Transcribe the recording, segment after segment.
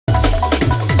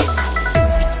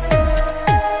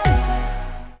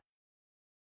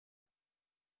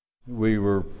We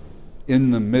were in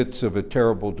the midst of a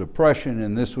terrible depression,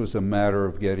 and this was a matter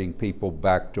of getting people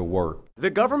back to work.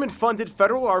 The government-funded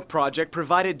federal art project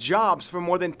provided jobs for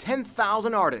more than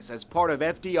 10,000 artists as part of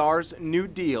FDR's New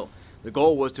Deal. The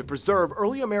goal was to preserve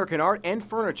early American art and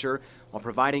furniture while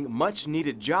providing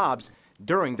much-needed jobs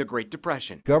during the Great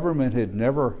Depression. Government had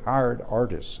never hired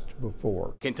artists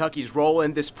before. Kentucky's role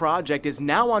in this project is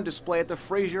now on display at the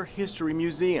Frazier History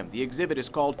Museum. The exhibit is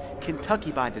called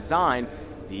Kentucky by Design,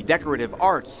 the decorative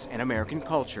arts and American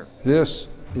culture. This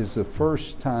is the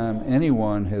first time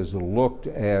anyone has looked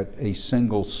at a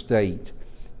single state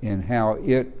and how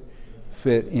it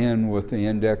fit in with the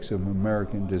Index of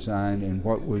American Design and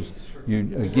what was,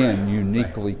 again,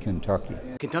 uniquely Kentucky.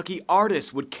 Kentucky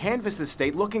artists would canvass the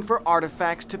state looking for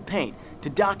artifacts to paint, to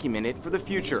document it for the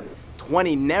future.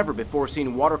 20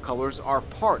 never-before-seen watercolors are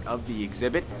part of the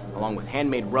exhibit, along with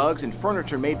handmade rugs and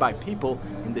furniture made by people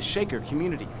in the Shaker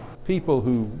community. People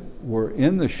who were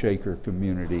in the Shaker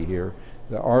community here,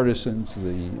 the artisans,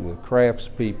 the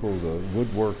craftspeople, the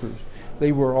woodworkers,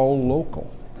 they were all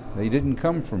local. They didn't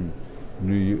come from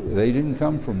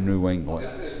New England.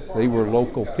 They were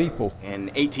local people. An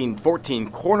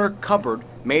 1814 corner cupboard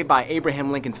made by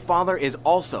Abraham Lincoln's father is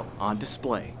also on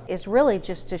display. It's really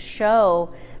just to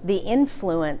show the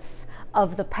influence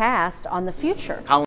of the past on the future.